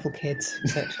 Be careful, kids,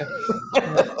 etc.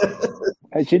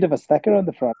 It should have a sticker on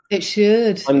the front. It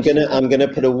should. I'm gonna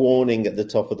put a warning at the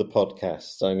top of the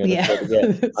podcast. So I'm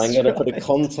gonna put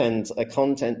a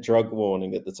content drug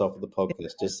warning at the top of the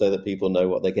podcast, just so that people know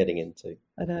what they're getting into.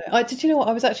 I know. Did you know what?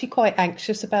 I was actually quite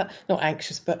anxious about, not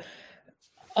anxious, but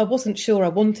I wasn't sure I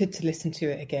wanted to listen to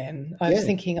it again. I was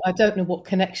thinking, I don't know what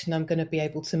connection I'm going to be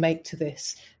able to make to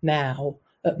this now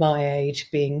at my age,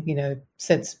 being, you know,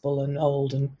 sensible and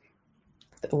old and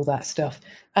all that stuff.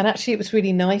 And actually, it was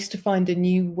really nice to find a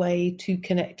new way to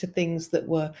connect to things that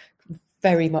were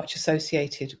very much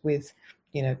associated with,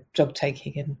 you know, drug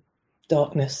taking and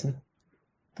darkness, and,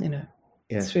 you know,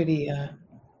 it's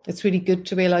really good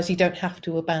to realise you don't have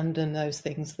to abandon those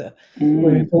things that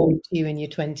were important to you in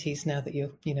your 20s now that you're,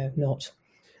 you know, not.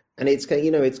 And it's, you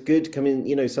know, it's good coming,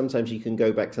 you know, sometimes you can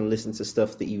go back and listen to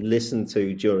stuff that you listened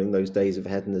to during those days of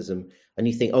hedonism, and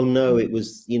you think, oh no, it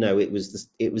was, you know, it was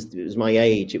my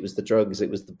age, it was the drugs, it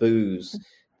was the booze,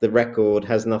 the record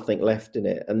has nothing left in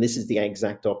it. And this is the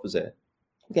exact opposite.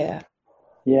 Yeah.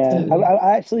 Yeah,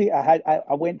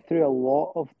 I went through a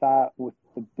lot of that with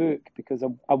the book because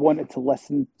I wanted to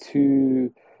listen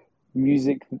to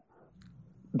music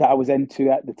that I was into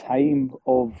at the time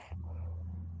of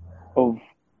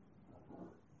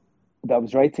that I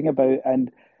was writing about,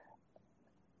 and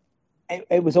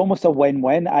it was almost a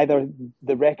win-win. Either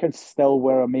the records still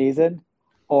were amazing,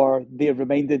 or they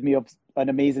reminded me of an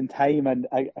amazing time, and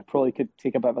I probably could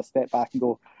take a bit of a step back and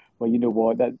go, well, you know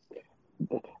what, that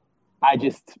I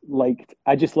just liked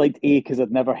A because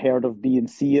I'd never heard of B and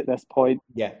C at this point.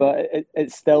 Yeah. But I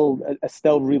still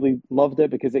really loved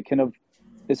it because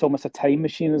it's almost a time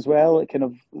machine as well.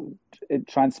 It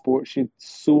transports you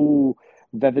so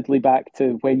vividly back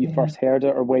to when you first heard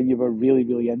it or when you were really,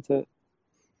 really into it.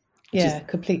 Yeah,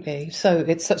 completely. So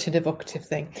it's such an evocative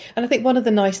thing. And I think one of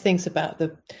the nice things about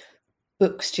the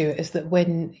book, Stuart, is that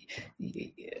when,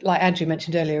 like Andrew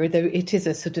mentioned earlier, though it is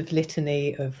a sort of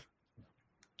litany of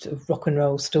sort of rock and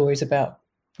roll stories about,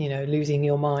 losing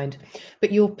your mind,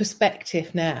 but your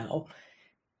perspective now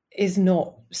is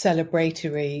not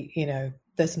celebratory,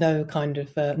 there's no kind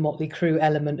of Motley Crue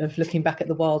element of looking back at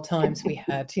the wild times we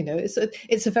had.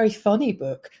 It's a very funny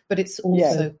book, but it's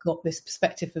also got this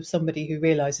perspective of somebody who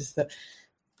realizes that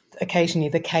occasionally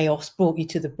the chaos brought you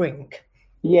to the brink.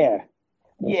 Yeah.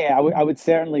 I would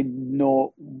certainly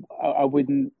not. I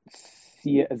wouldn't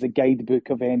see it as a guidebook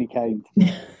of any kind.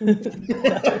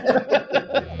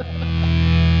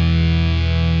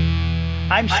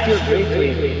 I'm Stuart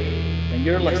Braithwaite, and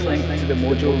you're listening to the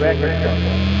MOJO Record Club.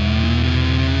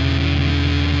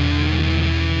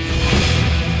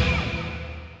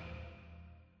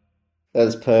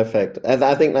 That's perfect. And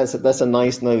I think that's a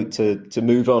nice note to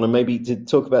move on and maybe to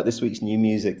talk about this week's new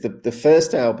music. The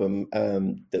first album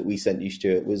that we sent you,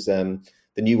 Stuart, was the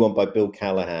new one by Bill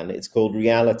Callahan. It's called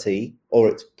Reality, or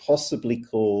it's possibly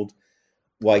called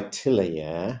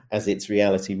Waitilia, as it's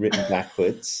reality written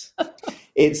backwards.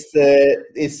 It's the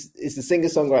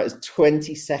singer-songwriter's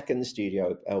 22nd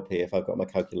studio LP, if I've got my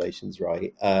calculations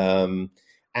right.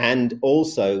 And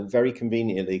also, very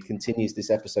conveniently, continues this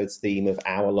episode's theme of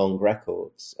hour-long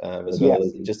records, as well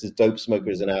as just as Dopesmoker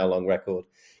is an hour-long record.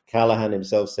 Callahan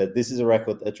himself said, this is a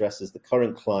record that addresses the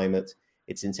current climate.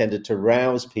 It's intended to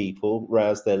rouse people,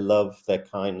 rouse their love, their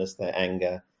kindness, their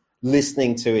anger.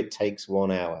 Listening to it takes 1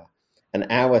 hour. An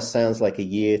hour sounds like a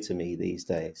year to me these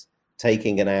days,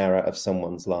 taking an hour of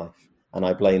someone's life. And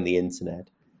I blame the internet.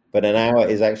 But an hour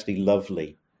is actually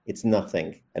lovely. It's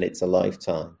nothing, and it's a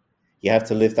lifetime. You have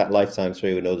to live that lifetime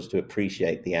through in order to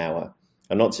appreciate the hour.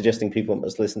 I'm not suggesting people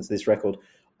must listen to this record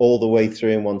all the way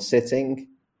through in one sitting,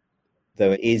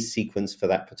 though it is sequenced for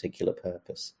that particular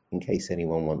purpose, in case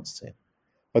anyone wants to.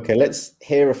 Okay, let's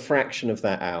hear a fraction of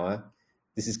that hour.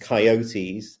 This is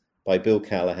Coyotes by Bill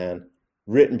Callahan,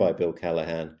 written by Bill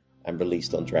Callahan, and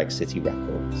released on Drag City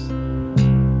Records.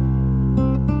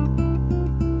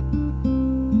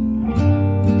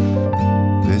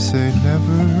 They say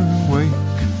never wake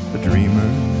a dreamer.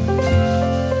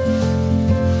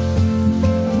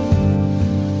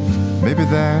 Maybe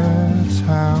that's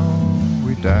how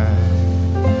we die.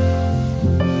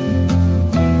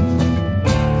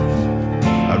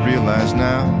 I realize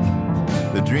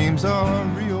now the dreams are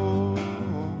real.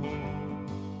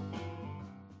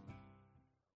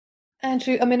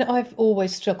 Andrew, I mean, I've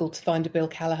always struggled to find a Bill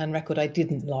Callahan record I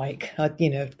didn't like.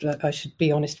 I should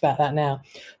be honest about that now.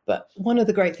 But one of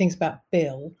the great things about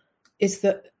Bill is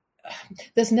that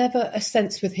there's never a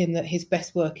sense with him that his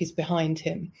best work is behind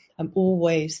him. I'm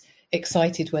always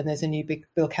excited when there's a new big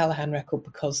Bill Callahan record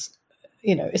because,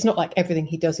 it's not like everything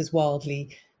he does is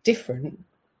wildly different,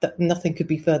 that nothing could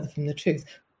be further from the truth.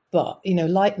 But,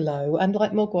 like Low and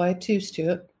like Mogwai too,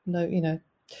 Stuart,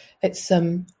 it's,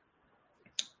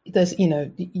 there's,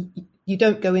 you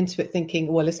don't go into it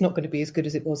thinking, well, it's not going to be as good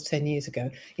as it was 10 years ago.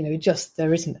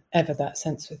 There isn't ever that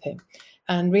sense with him.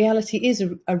 And Reality is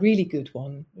a really good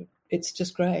one. It's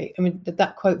just great. I mean,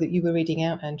 that quote that you were reading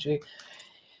out, Andrew,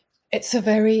 it's a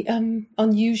very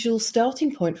unusual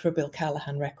starting point for a Bill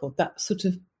Callahan record, that sort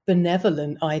of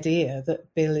benevolent idea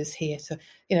that Bill is here to,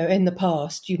 in the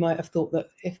past, you might have thought that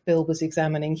if Bill was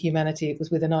examining humanity, it was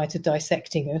with an eye to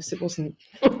dissecting us. It wasn't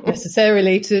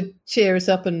necessarily to cheer us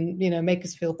up and, make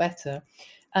us feel better.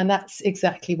 And that's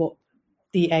exactly what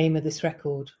the aim of this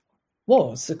record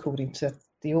was, according to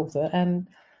the author. And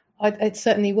it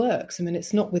certainly works. I mean,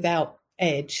 it's not without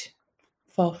edge,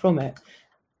 far from it.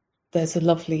 There's a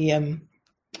lovely,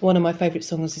 one of my favourite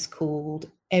songs is called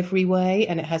Every Way,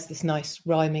 and it has this nice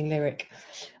rhyming lyric.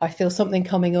 I feel something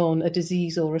coming on, a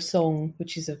disease or a song,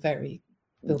 which is a very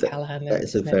Bill Callahan lyric. That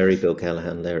is a very Bill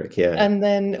Callahan lyric, yeah. And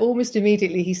then almost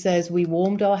immediately he says, we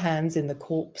warmed our hands in the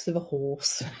corpse of a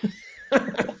horse.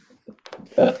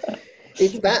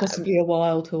 It's that Possibly a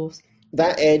wild horse.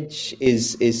 that edge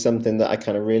is something that I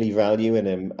kind of really value in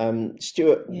him.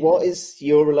 Stuart, Yeah. what is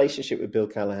your relationship with Bill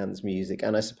Callahan's music,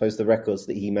 and I suppose the records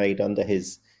that he made under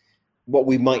his, what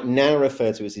we might now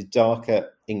refer to as his darker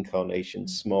incarnation,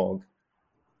 Smog?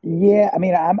 Yeah, I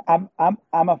mean,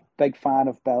 I'm a big fan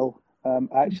of Bill. I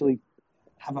actually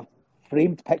have a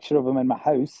framed picture of him in my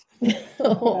house,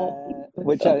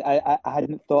 which I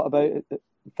hadn't thought about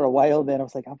for a while. Then I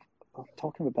was like, I'm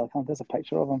talking about Bill Callahan. There's a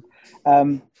picture of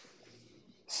him.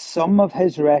 Some of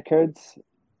his records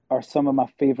are some of my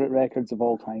favorite records of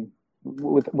all time,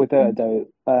 without a doubt.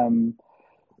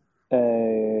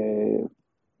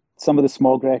 Some of the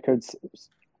Smog records,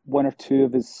 one or two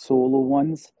of his solo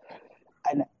ones,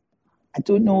 and I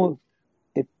don't know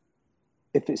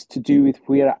if it's to do with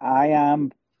where I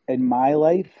am in my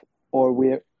life or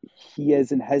where he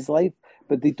is in his life,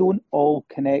 but they don't all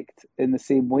connect in the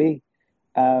same way.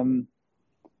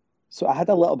 So I had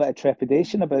a little bit of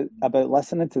trepidation about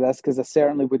listening to this, because I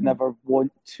certainly would never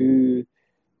want to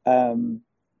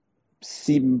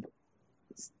seem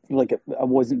like I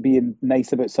wasn't being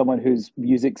nice about someone whose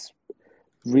music's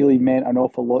really meant an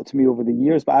awful lot to me over the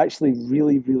years, but I actually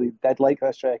really, really did like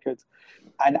this record.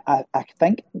 And I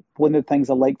think one of the things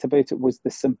I liked about it was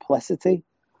the simplicity.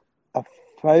 I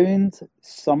found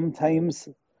sometimes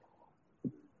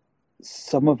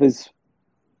some of his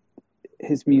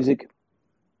music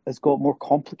has got more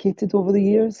complicated over the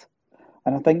years.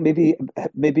 And I think maybe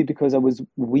because I was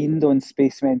weaned on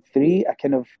Spaceman 3, I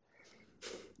kind of,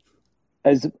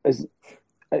 as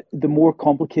the more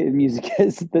complicated music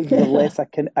is, the less I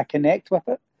connect with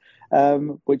it,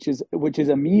 which is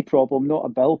a me problem, not a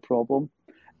Bill problem.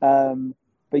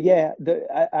 But yeah,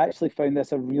 I actually found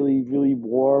this a really, really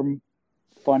warm,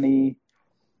 funny,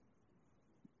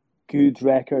 good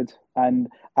record. And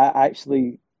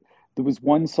there was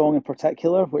one song in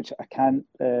particular which I can't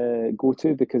go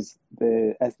to because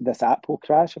this app will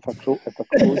crash if I close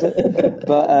it.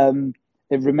 But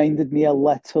it reminded me a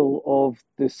little of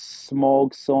the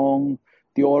Smog song,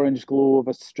 "The Orange Glow of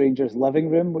a Stranger's Living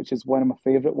Room," which is one of my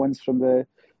favourite ones from the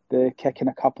Kicking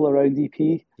a Couple Around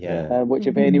EP. Yeah. Which,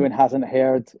 if anyone hasn't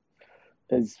heard,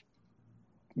 is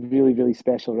really, really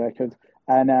special record.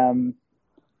 And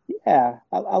yeah,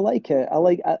 I like it. I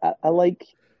like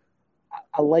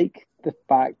the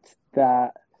fact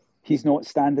that he's not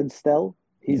standing still.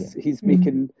 He's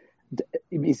making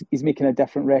a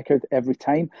different record every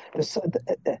time.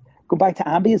 Go back to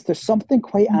ambience. There's something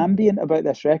quite ambient about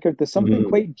this record. There's something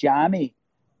quite jammy.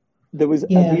 There was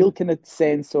a real kind of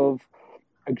sense of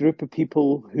a group of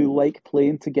people who like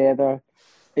playing together,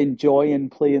 enjoying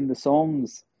playing the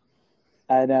songs,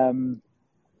 and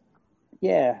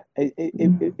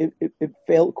it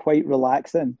felt quite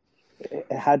relaxing.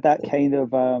 It had that kind of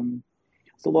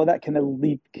so a lot of that kind of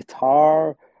lead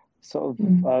guitar, sort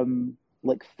of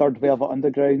like Third Velvet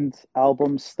Underground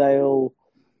album style,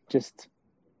 just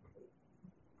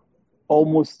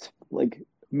almost like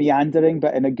meandering,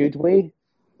 but in a good way,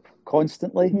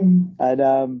 constantly. And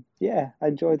I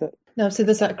enjoyed it. No, so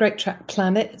there's that great track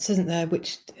Planets, isn't there,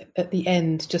 which at the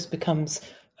end just becomes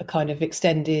a kind of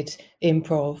extended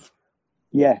improv.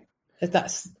 Yeah.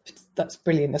 That's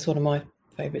brilliant. That's one of my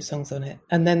favourite songs on it.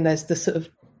 And then there's the sort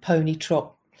of pony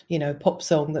trot, pop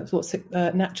song. That's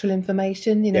Natural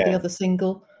Information, the other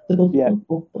single. Yeah.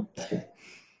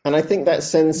 And I think that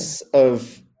sense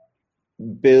of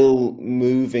Bill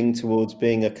moving towards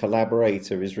being a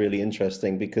collaborator is really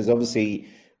interesting, because obviously,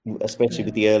 especially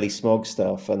with the early Smog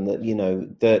stuff, and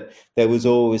that there was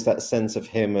always that sense of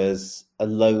him as a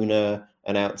loner,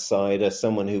 an outsider,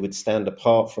 someone who would stand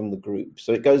apart from the group.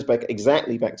 So it goes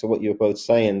exactly back to what you were both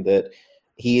saying, that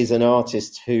he is an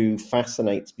artist who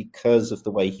fascinates because of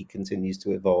the way he continues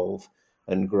to evolve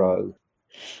and grow.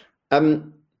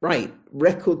 Right,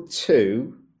 record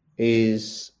 2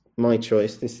 is my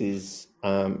choice. This is,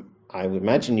 I would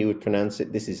imagine you would pronounce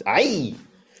it, this is Ay!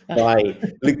 By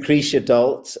Lucrecia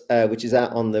Dalt, which is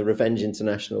out on the Revenge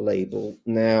International label.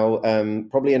 Now,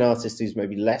 probably an artist who's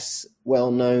maybe less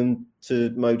well-known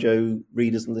to MOJO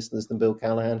readers and listeners than Bill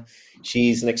Callahan.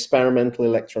 She's an experimental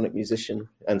electronic musician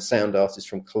and sound artist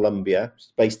from Colombia.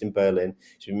 She's based in Berlin.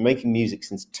 She's been making music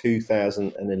since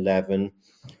 2011.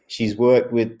 She's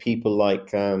worked with people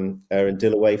like Erin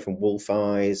Dillaway from Wolf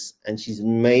Eyes, and she's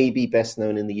maybe best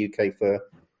known in the UK for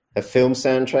her film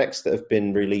soundtracks that have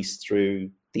been released through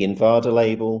the Invada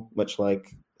label, much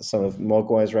like some of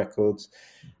Mogwai's records.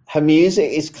 Her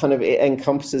music is it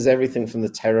encompasses everything from the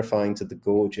terrifying to the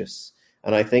gorgeous.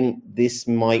 And I think this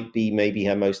might be maybe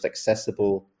her most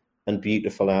accessible and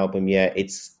beautiful album yet.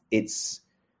 It's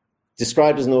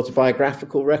described as an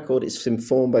autobiographical record. It's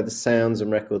informed by the sounds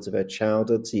and records of her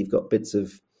childhood. So you've got bits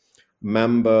of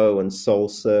mambo and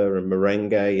salsa and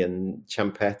merengue and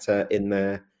champeta in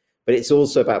there. But it's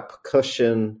also about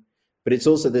percussion. But it's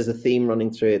also, there's a theme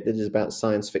running through it that is about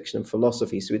science fiction and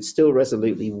philosophy. So it's still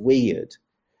resolutely weird.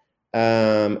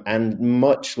 And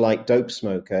much like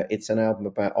Dopesmoker, it's an album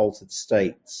about altered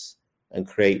states and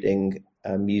creating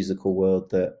a musical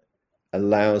world that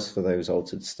allows for those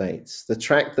altered states. The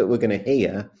track that we're going to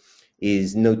hear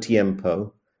is No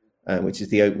Tiempo, which is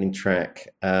the opening track.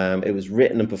 It was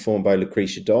written and performed by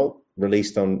Lucrecia Dalt,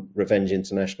 released on RVNG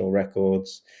International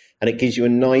Records. And it gives you a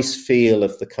nice feel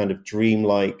of the kind of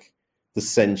dreamlike, the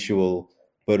sensual,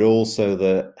 but also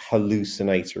the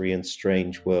hallucinatory and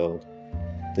strange world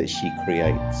that she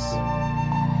creates.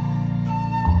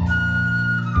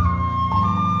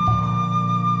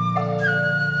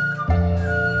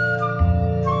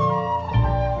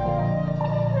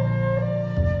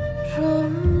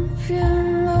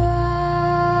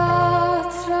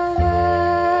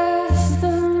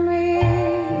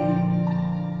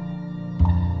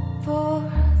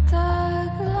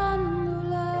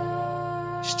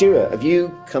 Stuart, have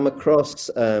you come across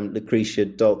Lucrecia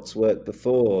Dalt's work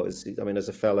before? As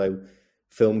a fellow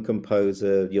film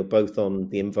composer, you're both on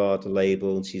the Invada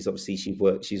label, and she's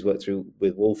worked through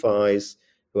with Wolf Eyes,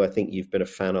 who I think you've been a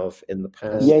fan of in the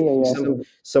past. Yeah.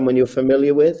 Someone you're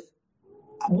familiar with?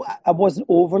 I wasn't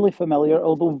overly familiar,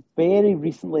 although very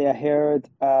recently I heard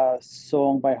a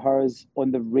song by hers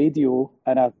on the radio,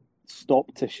 and I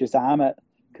stopped to Shazam it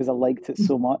because I liked it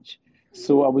so much.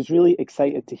 So I was really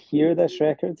excited to hear this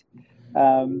record.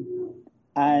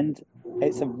 And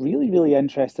it's a really, really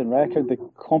interesting record. The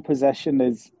composition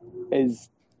is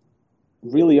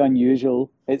really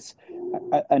unusual. It's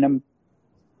an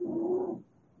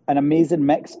amazing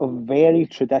mix of very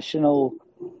traditional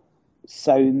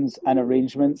sounds and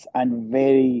arrangements and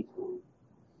very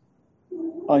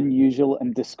unusual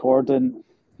and discordant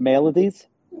melodies.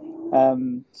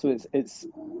 So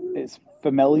it's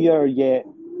familiar yet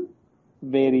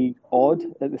very odd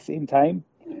at the same time.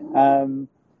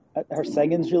 Her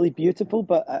singing's really beautiful,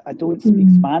 but I don't speak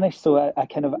Spanish, so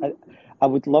I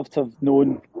would love to have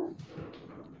known.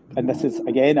 And this is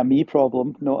again a me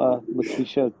problem, not a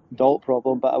Lucrecia Dalt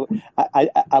problem. But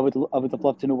I would have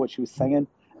loved to know what she was singing.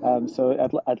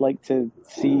 So I'd like to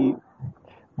see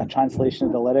a translation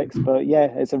of the lyrics. But yeah,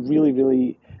 it's a really,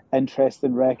 really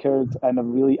interesting record and a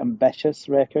really ambitious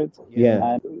record.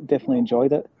 Yeah, and definitely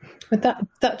enjoyed it. With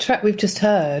that track we've just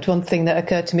heard, one thing that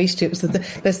occurred to me, Stuart, was that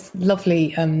there's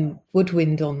lovely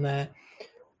woodwind on there,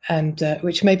 and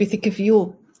which made me think of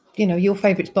your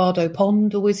favourites. Bardo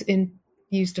Pond always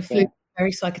used a flute,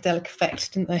 very psychedelic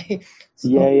effect, didn't they? So,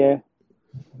 yeah.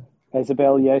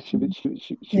 Isabel, she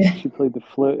played the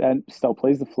flute and still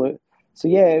plays the flute. So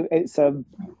yeah, it's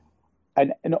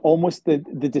and almost the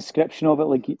description of it,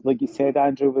 like you said,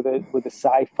 Andrew, with the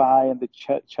sci-fi and the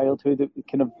childhood, it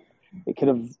kind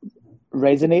of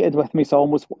resonated with me.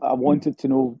 So I wanted to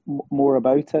know more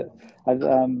about it.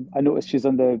 I noticed she's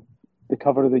on the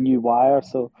cover of the new Wire,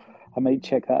 so I might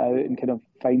check that out and kind of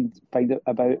find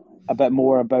out a bit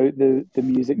more about the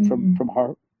music from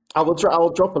her. I'll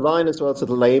drop a line as well to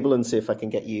the label and see if I can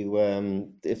get you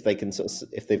if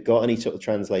they've got any sort of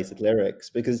translated lyrics,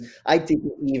 because I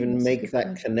didn't even make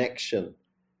that connection,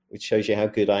 which shows you how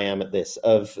good I am at this,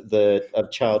 of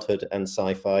childhood and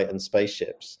sci-fi and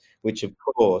spaceships, which of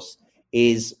course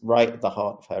is right at the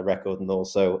heart of her record and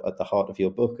also at the heart of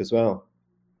your book as well.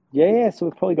 Yeah. So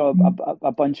we've probably got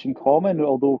a bunch in common,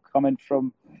 although coming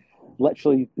from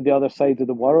literally the other side of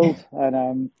the world.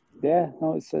 And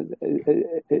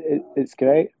it's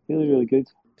great, really, really good.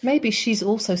 Maybe she's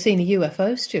also seen a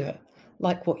UFO, Stuart,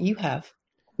 like what you have.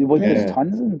 There's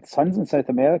tons in South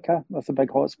America. That's a big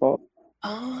hotspot.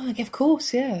 Oh, of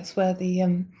course, yeah. It's where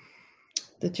the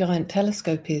giant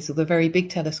telescope is, or the very big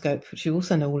telescope, which you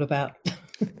also know all about.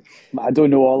 I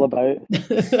don't know all about.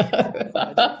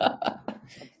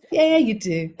 Yeah, you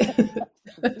do.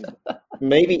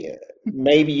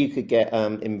 Maybe you could get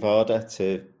Invada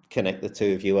to connect the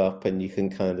two of you up, and you can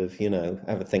kind of,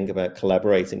 have a think about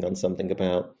collaborating on something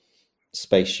about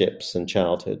spaceships and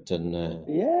childhood and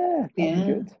that'd be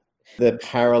good. The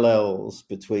parallels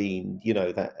between,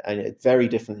 that, and it's very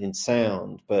different in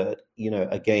sound, but,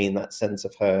 again, that sense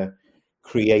of her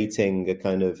creating a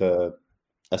kind of a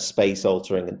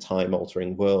space-altering and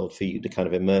time-altering world for you to kind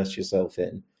of immerse yourself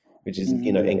in, which is,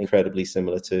 incredibly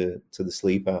similar to the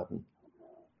Sleep album.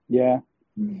 Yeah.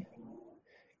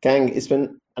 Gang, it's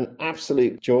been an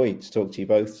absolute joy to talk to you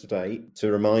both today.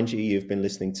 To remind you, you've been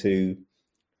listening to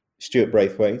Stuart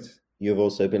Braithwaite. You've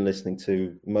also been listening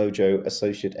to MOJO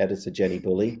Associate Editor Jenny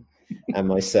Bulley and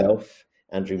myself,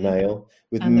 Andrew Mayle,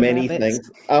 with And the many rabbits. thanks.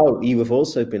 Oh, you have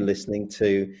also been listening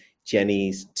to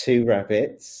Jenny's two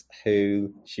rabbits,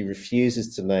 who she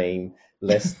refuses to name,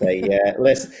 lest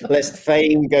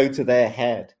fame go to their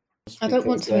head. I don't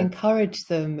want to encourage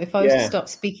them. If I was to start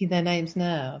speaking their names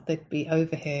now, they'd be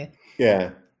over here.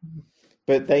 Yeah.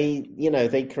 But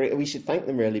we should thank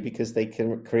them really, because they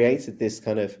created this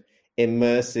kind of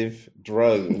immersive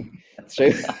drone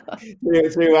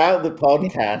throughout the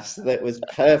podcast that was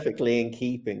perfectly in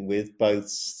keeping with both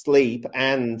sleep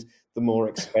and the more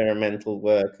experimental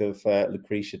work of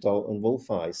Lucrecia Dalt and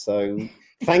Wolfeye. So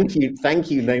thank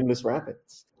you, Nameless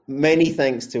Rabbits. Many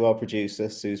thanks to our producer,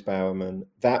 Suze Bowerman.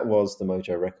 That was the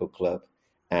Mojo Record Club,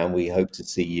 and we hope to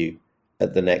see you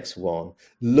at the next one.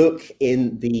 Look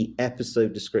in the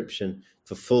episode description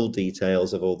for full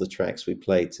details of all the tracks we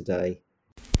played today.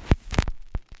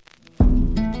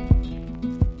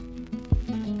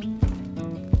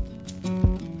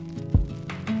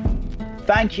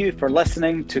 Thank you for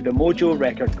listening to the Mojo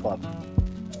Record Club.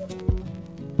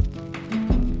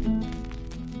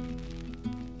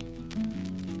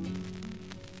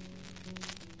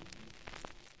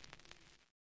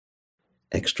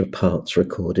 Extra parts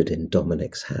recorded in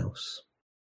Dominic's house.